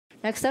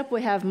Next up,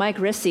 we have Mike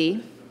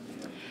Risse.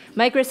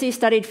 Mike Risse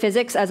studied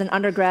physics as an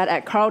undergrad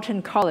at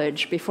Carleton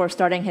College before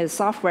starting his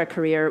software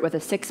career with a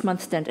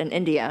 6-month stint in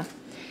India.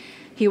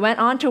 He went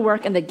on to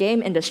work in the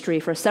game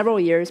industry for several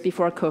years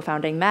before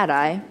co-founding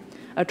MadEye,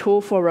 a tool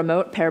for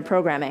remote pair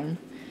programming.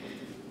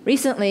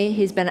 Recently,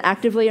 he's been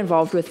actively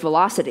involved with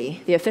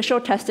Velocity, the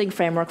official testing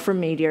framework for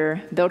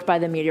Meteor built by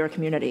the Meteor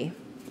community.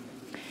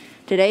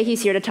 Today,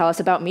 he's here to tell us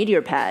about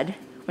MeteorPad,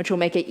 which will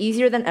make it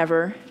easier than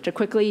ever to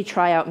quickly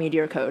try out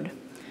Meteor code.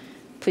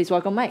 Please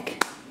welcome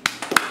Mike.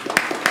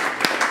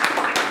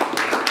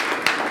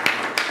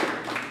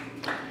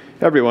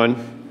 Hey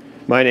everyone,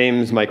 my name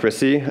is Mike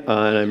Risse,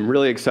 and I'm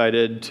really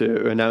excited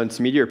to announce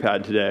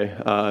MeteorPad today.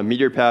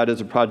 MeteorPad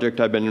is a project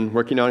I've been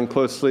working on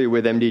closely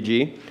with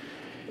MDG,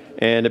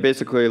 and it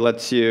basically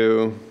lets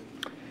you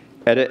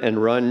edit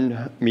and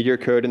run Meteor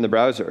code in the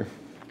browser.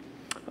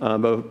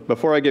 But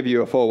before I give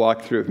you a full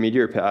walkthrough of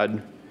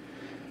MeteorPad,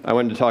 I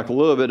wanted to talk a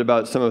little bit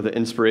about some of the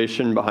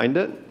inspiration behind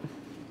it.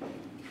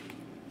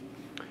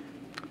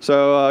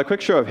 So a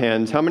quick show of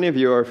hands, how many of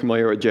you are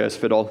familiar with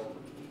JSFiddle?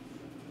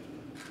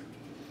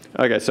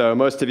 Okay, so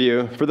most of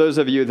you, for those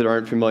of you that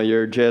aren't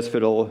familiar,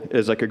 JSFiddle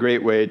is like a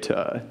great way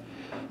to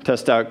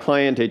test out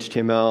client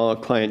HTML,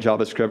 client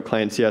JavaScript,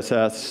 client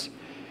CSS,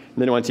 and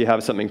then once you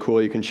have something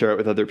cool, you can share it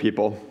with other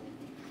people.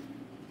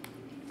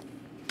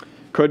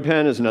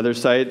 CodePen is another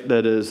site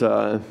that is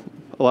a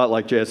lot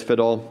like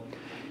JSFiddle.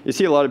 You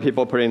see a lot of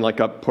people putting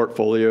like up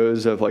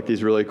portfolios of like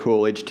these really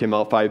cool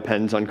HTML5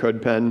 pens on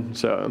CodePen,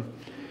 so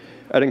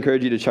I'd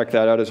encourage you to check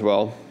that out as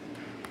well.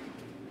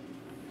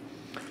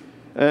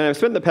 And I've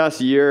spent the past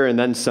year and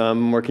then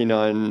some working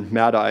on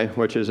MadEye,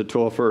 which is a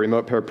tool for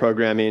remote pair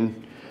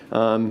programming.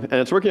 And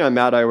it's working on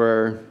MadEye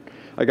where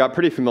I got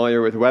pretty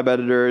familiar with web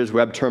editors,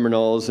 web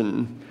terminals,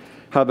 and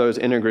how those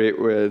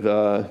integrate with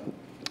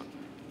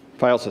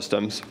file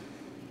systems.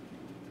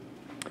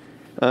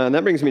 And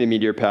that brings me to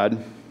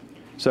MeteorPad.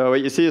 So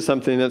what you see is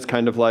something that's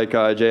kind of like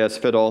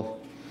JSFiddle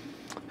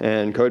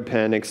and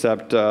CodePen,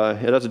 except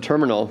it has a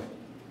terminal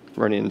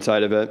running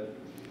inside of it.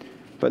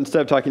 But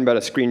instead of talking about a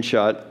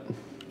screenshot,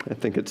 I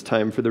think it's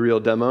time for the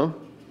real demo.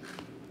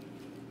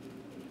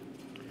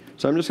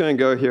 So I'm just going to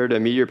go here to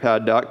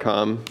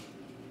MeteorPad.com.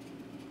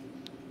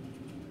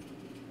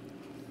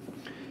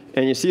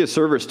 And you see a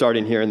server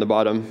starting here in the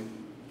bottom.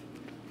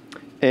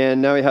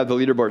 And now we have the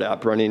leaderboard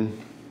app running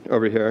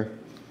over here.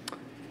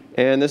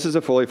 And this is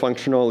a fully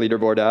functional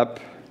leaderboard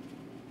app.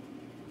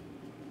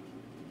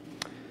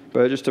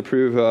 But just to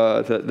prove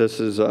that this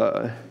is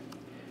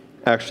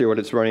actually what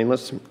it's running,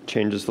 let's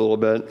change this a little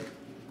bit.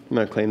 I'm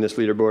going to claim this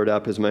leaderboard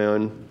app as my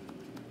own.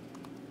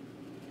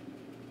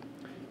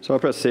 So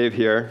I'll press save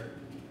here.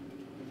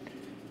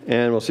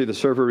 And we'll see the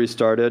server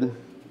restarted.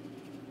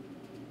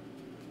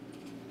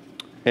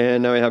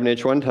 And now we have an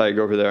H1 tag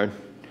over there.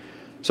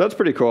 So that's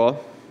pretty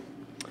cool.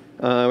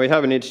 We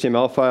have an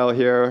HTML file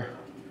here.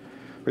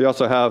 We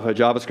also have a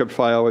JavaScript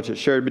file, which is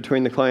shared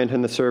between the client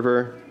and the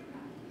server,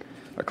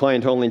 a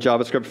client-only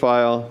JavaScript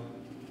file,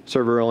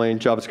 server-only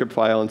JavaScript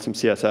file, and some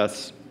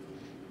CSS.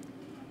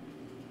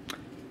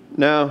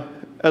 Now,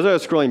 as I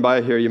was scrolling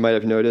by here, you might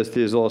have noticed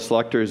these little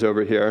selectors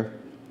over here.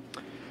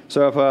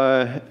 So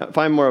if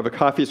I'm more of a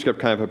CoffeeScript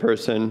kind of a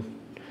person,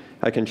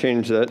 I can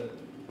change it.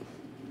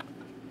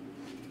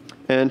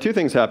 And two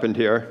things happened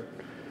here.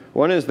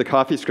 One is the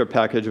CoffeeScript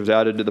package was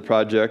added to the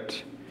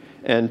project.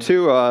 And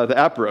two, the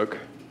app broke,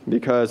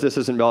 because this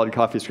isn't valid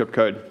CoffeeScript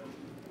code.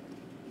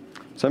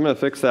 So I'm going to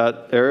fix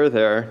that error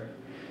there.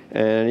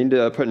 And I need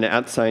to put an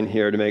 @ sign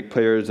here to make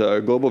players a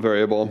global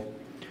variable.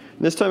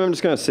 This time I'm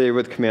just going to save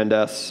with Command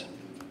S.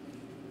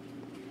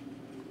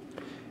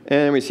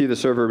 And we see the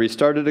server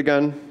restarted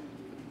again.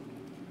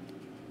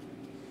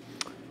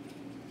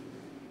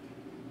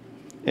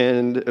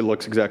 And it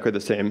looks exactly the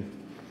same.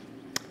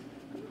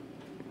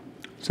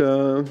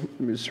 So let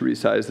me just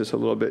resize this a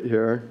little bit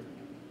here.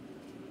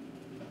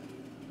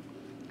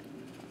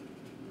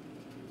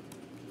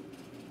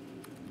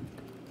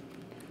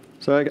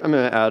 So I'm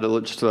going to add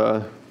just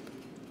a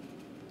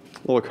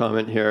little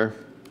comment here.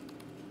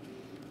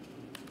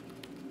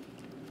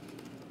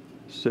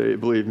 So you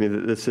believe me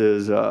that this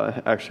is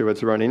actually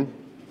what's running.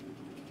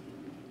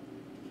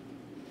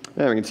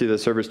 And we can see the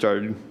server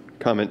started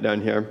comment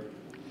down here.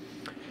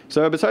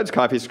 So besides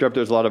CoffeeScript,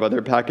 there's a lot of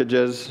other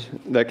packages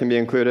that can be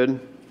included.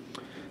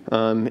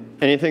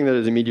 Anything that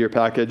is a Meteor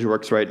package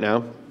works right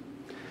now.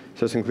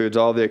 So this includes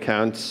all the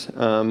accounts.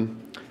 I'm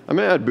going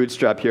to add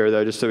Bootstrap here,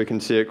 though, just so we can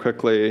see it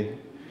quickly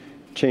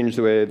change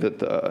the way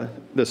that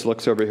this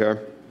looks over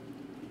here.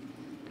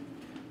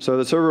 So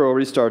the server will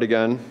restart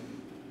again.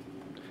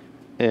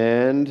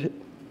 And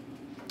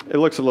it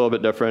looks a little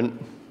bit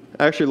different,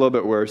 actually a little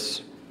bit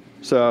worse.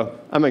 So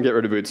I'm going to get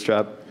rid of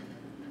Bootstrap.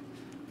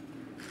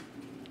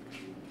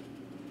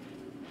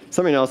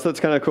 Something else that's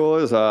kind of cool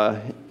is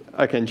I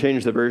can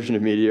change the version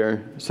of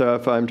Meteor. So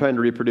if I'm trying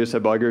to reproduce a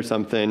bug or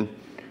something,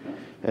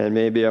 and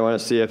maybe I want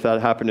to see if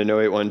that happened in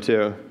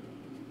 0812,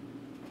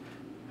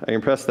 I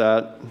can press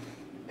that,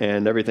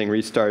 and everything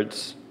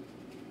restarts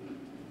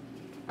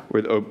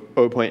with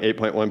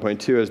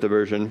 0.8.1.2 as the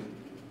version.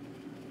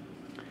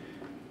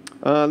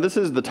 This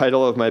is the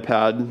title of my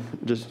pad.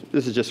 This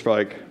is just for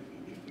like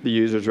the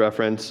user's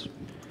reference.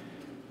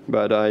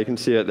 But you can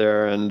see it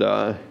there, and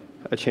I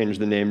changed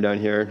the name down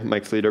here,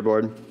 Mike's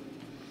leaderboard.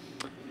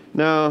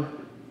 Now,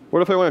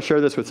 what if I want to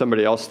share this with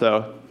somebody else,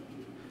 though?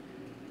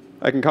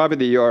 I can copy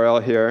the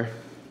URL here,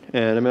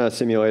 and I'm going to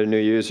simulate a new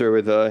user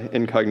with an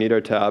incognito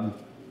tab.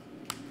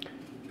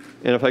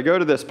 And if I go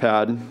to this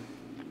pad,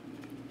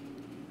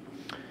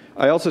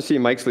 I also see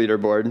Mike's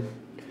leaderboard,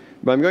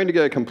 but I'm going to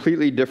get a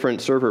completely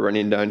different server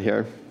running down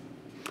here.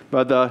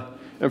 But the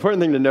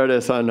important thing to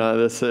notice on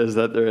this is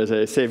that there is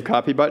a save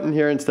copy button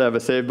here instead of a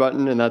save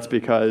button, and that's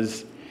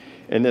because,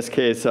 in this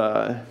case,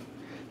 the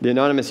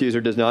anonymous user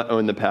does not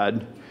own the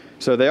pad.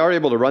 So they are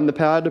able to run the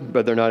pad,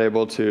 but they're not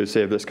able to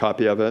save this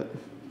copy of it.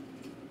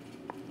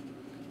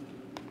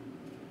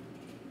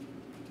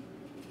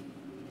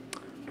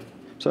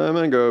 So I'm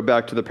going to go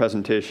back to the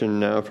presentation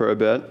now for a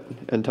bit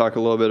and talk a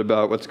little bit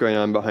about what's going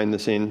on behind the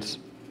scenes.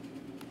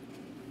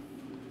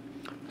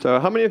 So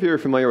how many of you are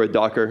familiar with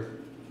Docker?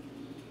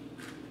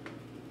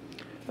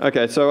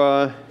 OK,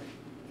 so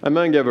I'm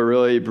going to give a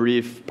really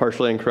brief,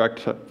 partially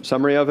incorrect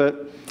summary of it,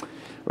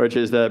 which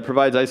is that it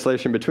provides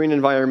isolation between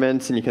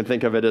environments, and you can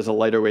think of it as a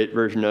lighter weight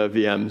version of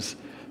VMs.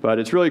 But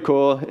it's really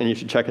cool, and you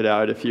should check it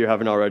out if you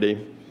haven't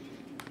already.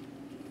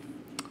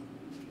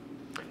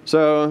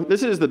 So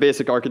this is the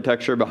basic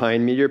architecture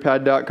behind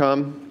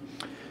MeteorPad.com.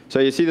 So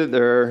you see that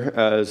there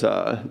is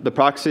the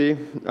proxy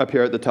up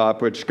here at the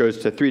top, which goes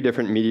to 3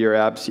 different Meteor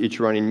apps, each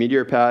running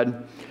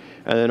MeteorPad.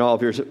 And then all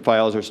of your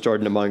files are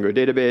stored in a Mongo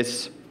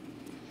database.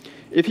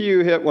 If you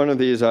hit one of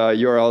these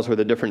URLs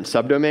with a different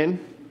subdomain,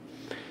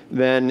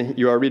 then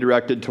you are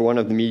redirected to one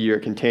of the Meteor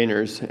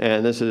containers.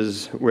 And this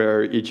is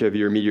where each of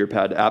your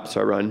MeteorPad apps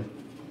are run.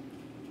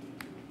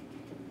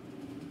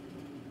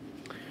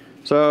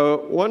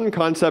 So one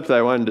concept that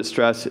I wanted to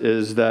stress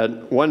is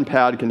that one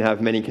pad can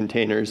have many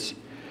containers.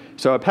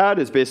 So a pad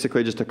is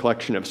basically just a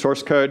collection of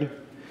source code.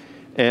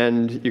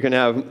 And you can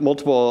have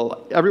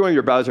multiple, every one of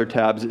your browser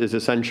tabs is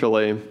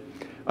essentially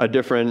a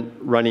different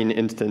running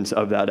instance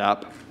of that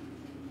app.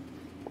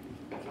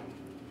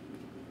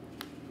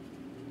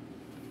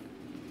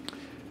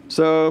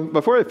 So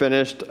before I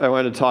finished, I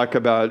wanted to talk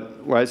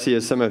about what I see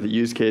as some of the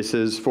use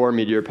cases for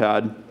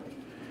MeteorPad.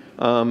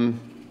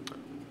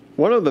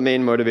 One of the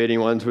main motivating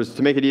ones was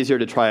to make it easier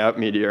to try out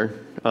Meteor.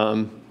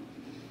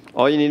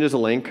 All you need is a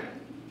link,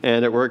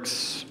 and it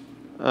works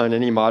on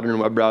any modern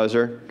web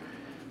browser.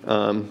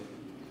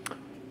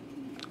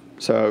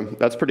 So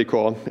that's pretty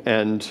cool.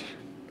 And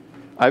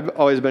I've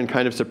always been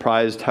kind of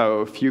surprised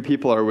how few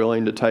people are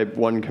willing to type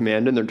one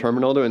command in their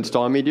terminal to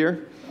install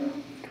Meteor.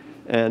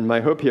 And my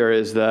hope here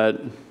is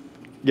that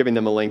giving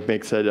them a link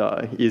makes it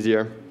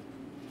easier.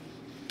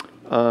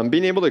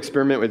 Being able to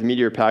experiment with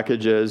Meteor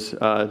packages.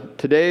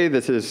 Today,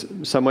 this is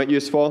somewhat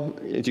useful,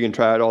 as you can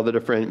try out all the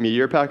different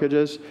Meteor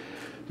packages.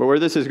 But where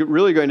this is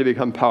really going to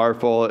become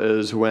powerful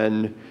is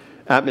when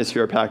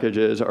Atmosphere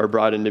packages are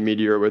brought into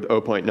Meteor with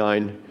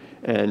 0.9,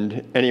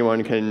 and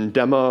anyone can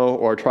demo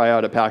or try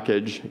out a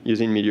package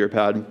using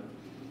MeteorPad.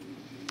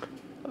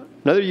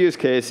 Another use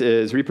case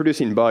is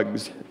reproducing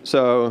bugs.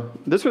 So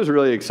this was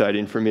really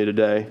exciting for me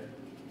today.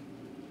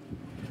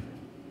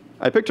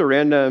 I picked a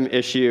random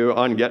issue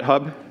on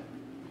GitHub.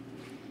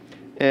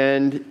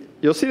 And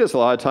you'll see this a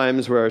lot of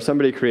times where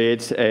somebody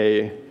creates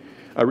a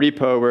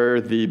repo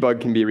where the bug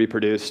can be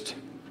reproduced.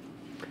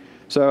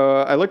 So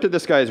I looked at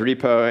this guy's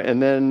repo,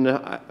 and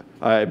then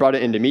I brought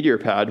it into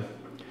MeteorPad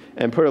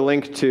and put a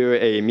link to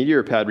a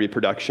MeteorPad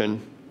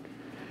reproduction.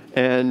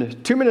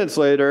 And 2 minutes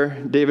later,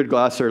 David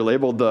Glasser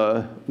labeled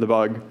the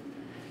bug.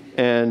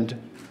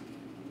 And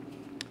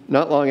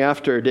not long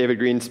after, David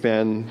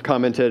Greenspan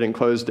commented and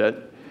closed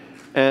it.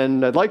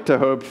 And I'd like to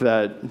hope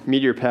that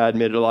MeteorPad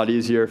made it a lot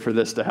easier for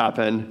this to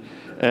happen.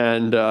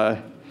 And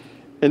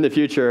in the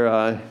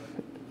future,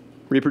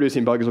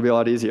 reproducing bugs will be a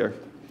lot easier.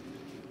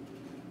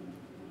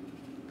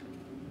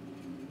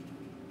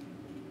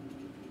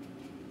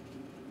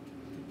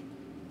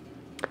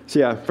 So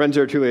yeah, friends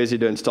who are too lazy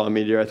to install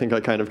Meteor, I think I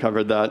kind of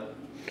covered that.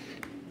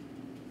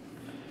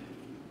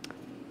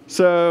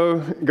 So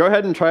go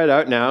ahead and try it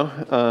out now.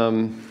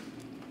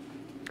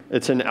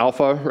 It's in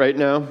alpha right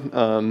now.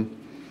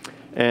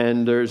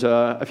 And there's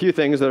a few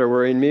things that are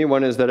worrying me.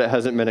 One is that it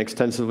hasn't been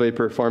extensively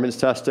performance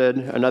tested.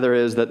 Another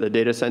is that the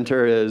data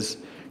center is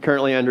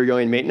currently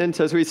undergoing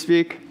maintenance as we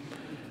speak.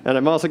 And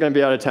I'm also going to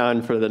be out of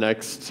town for the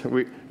next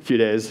few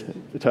days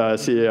to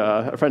see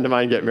a friend of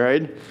mine get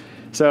married.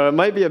 So it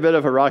might be a bit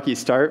of a rocky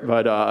start,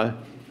 but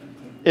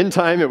in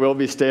time it will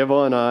be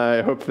stable, and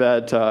I hope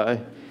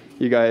that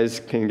you guys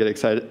can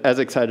get as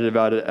excited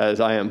about it as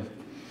I am.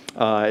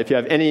 If you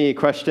have any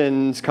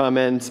questions,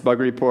 comments, bug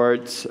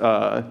reports,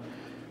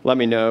 let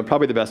me know.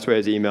 Probably the best way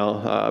is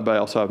email, but I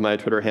also have my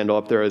Twitter handle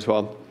up there as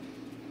well.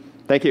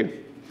 Thank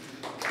you.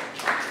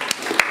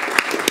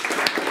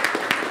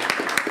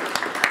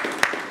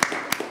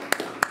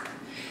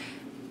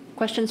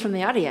 Questions from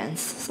the audience.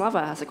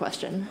 Slava has a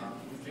question.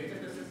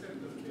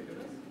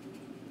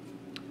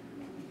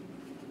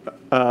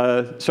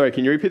 Sorry,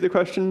 can you repeat the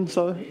question,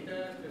 Slava?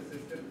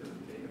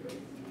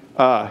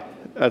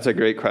 That's a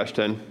great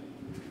question.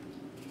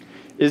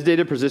 Is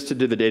data persisted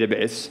to the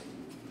database?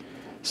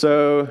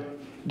 So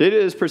data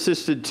is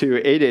persisted to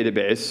a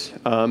database,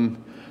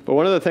 but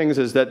one of the things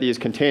is that these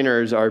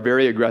containers are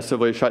very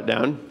aggressively shut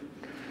down.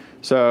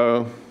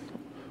 So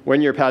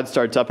when your pad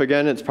starts up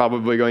again, it's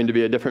probably going to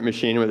be a different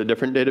machine with a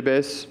different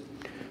database.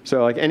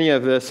 So like any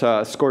of this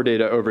score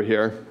data over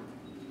here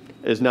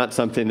is not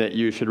something that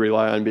you should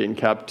rely on being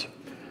kept.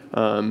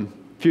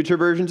 Future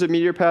versions of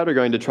MeteorPad are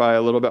going to try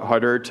a little bit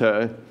harder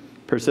to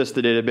persist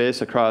the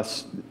database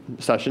across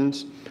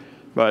sessions,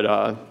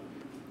 but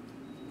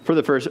for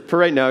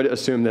right now, to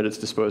assume that it's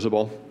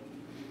disposable.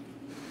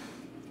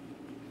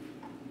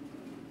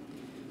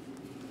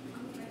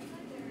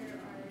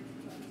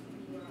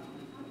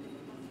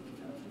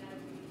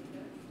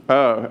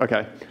 Oh,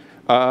 OK.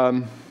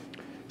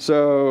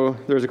 So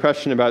there's a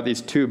question about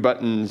these two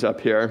buttons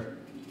up here.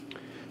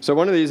 So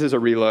one of these is a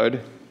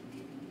reload,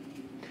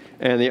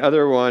 and the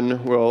other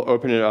one will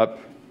open it up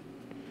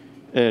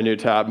in a new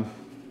tab.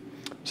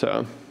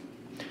 So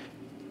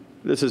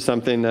this is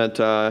something that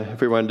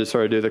if we wanted to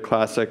sort of do the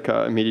classic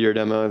Meteor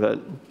demo that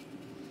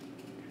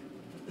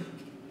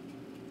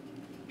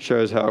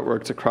shows how it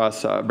works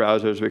across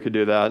browsers, we could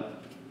do that.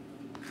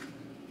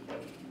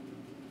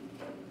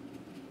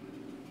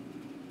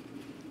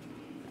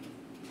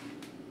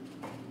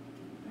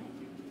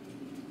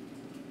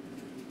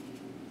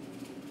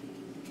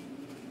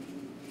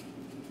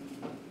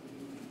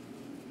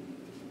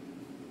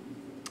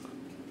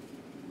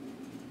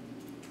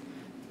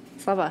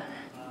 Slava.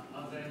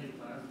 Are there any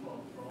plans for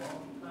Pro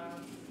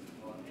plans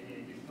or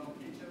any additional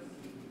features?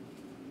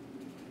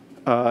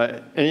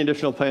 Any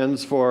additional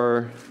plans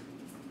for?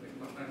 Like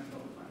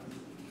professional plans?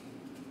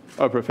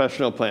 Oh,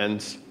 professional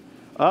plans.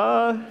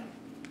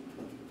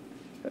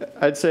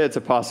 I'd say it's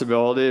a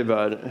possibility,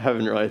 but I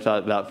haven't really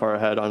thought that far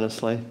ahead,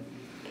 honestly.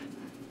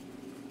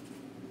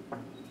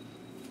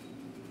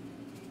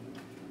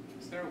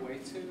 Is there a way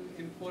to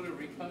import a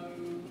repo,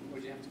 or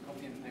do you have to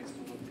copy and paste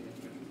all of the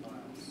individual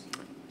files?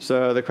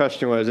 So the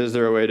question was, is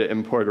there a way to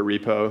import a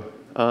repo?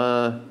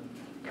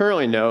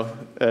 Currently, no.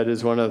 It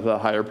is one of the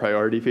higher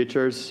priority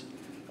features.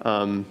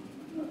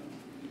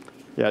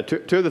 Yeah,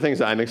 two of the things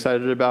that I'm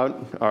excited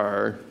about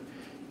are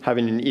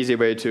having an easy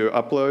way to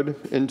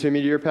upload into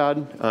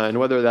MeteorPad, and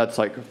whether that's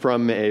like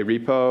from a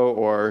repo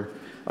or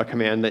a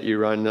command that you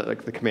run,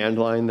 like the command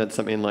line, that's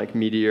something like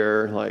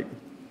Meteor, like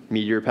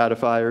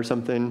MeteorPadify or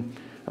something.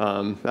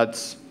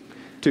 That's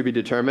to be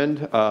determined.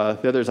 The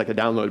other is like a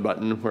download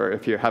button, where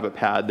if you have a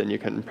pad, then you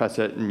can press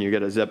it and you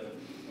get a zip,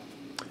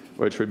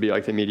 which would be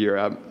like the Meteor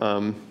app.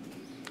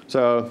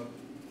 So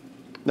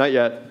not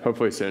yet,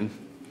 hopefully soon.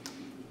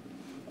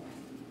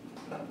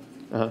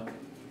 Go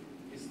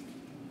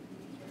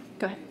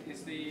ahead.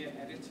 Is the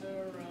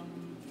editor,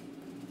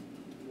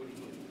 what do you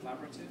call it,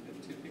 collaborative?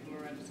 If two people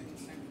are editing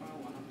the same file,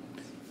 what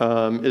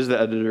happens? Is the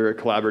editor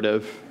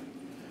collaborative?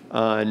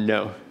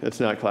 No, it's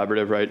not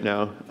collaborative right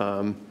now.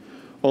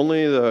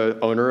 Only the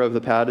owner of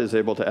the pad is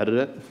able to edit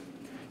it.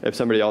 If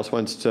somebody else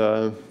wants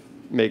to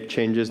make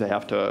changes, they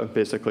have to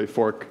basically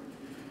fork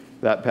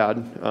that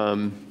pad.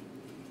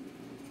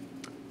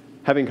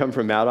 Having come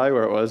from MadEye,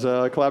 where it was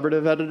a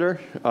collaborative editor,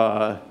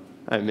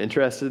 I'm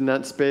interested in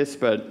that space,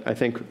 but I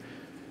think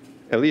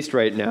at least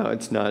right now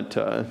it's not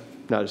a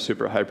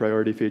super high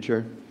priority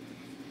feature.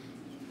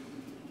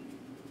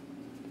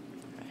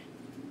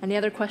 Any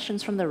other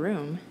questions from the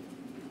room?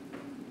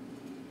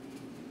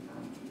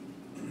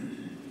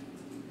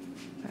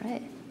 All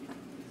right.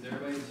 Is there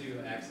a way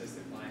to access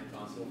the client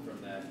console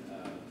from that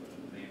the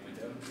main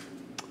window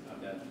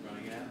of that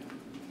running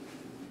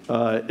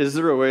app? Is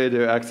there a way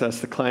to access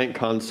the client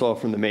console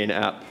from the main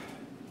app?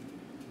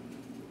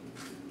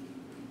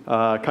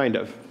 Kind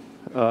of.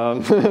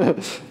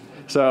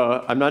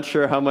 So I'm not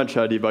sure how much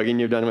debugging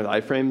you've done with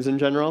iframes in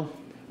general.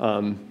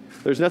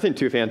 There's nothing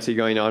too fancy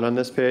going on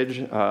this page.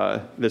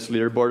 This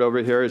leaderboard over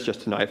here is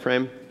just an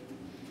iframe.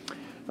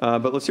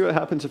 But let's see what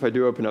happens if I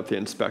do open up the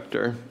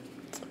inspector.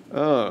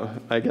 Oh,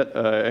 I get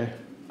a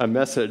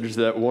message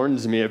that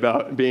warns me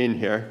about being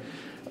here.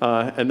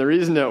 And the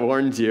reason it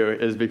warns you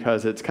is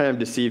because it's kind of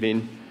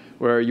deceiving,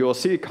 where you will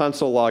see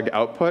console log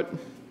output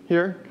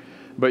here,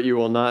 but you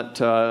will not,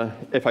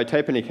 if I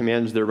type any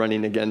commands, they're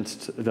running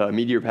against the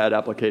MeteorPad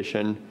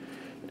application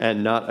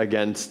and not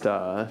against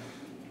the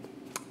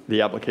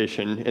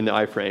application in the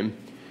iframe.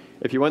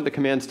 If you want the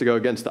commands to go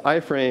against the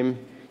iframe,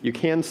 you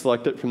can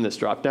select it from this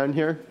dropdown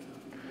here.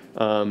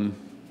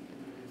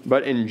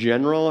 But in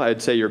general,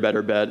 I'd say your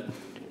better bet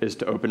is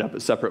to open up a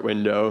separate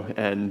window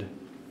and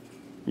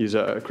use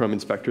a Chrome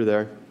inspector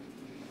there.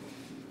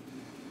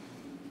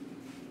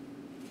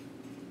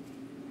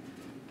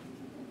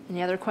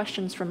 Any other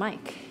questions for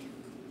Mike?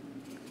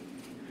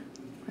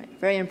 Right.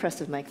 Very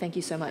impressive, Mike. Thank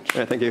you so much.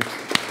 Yeah, thank you.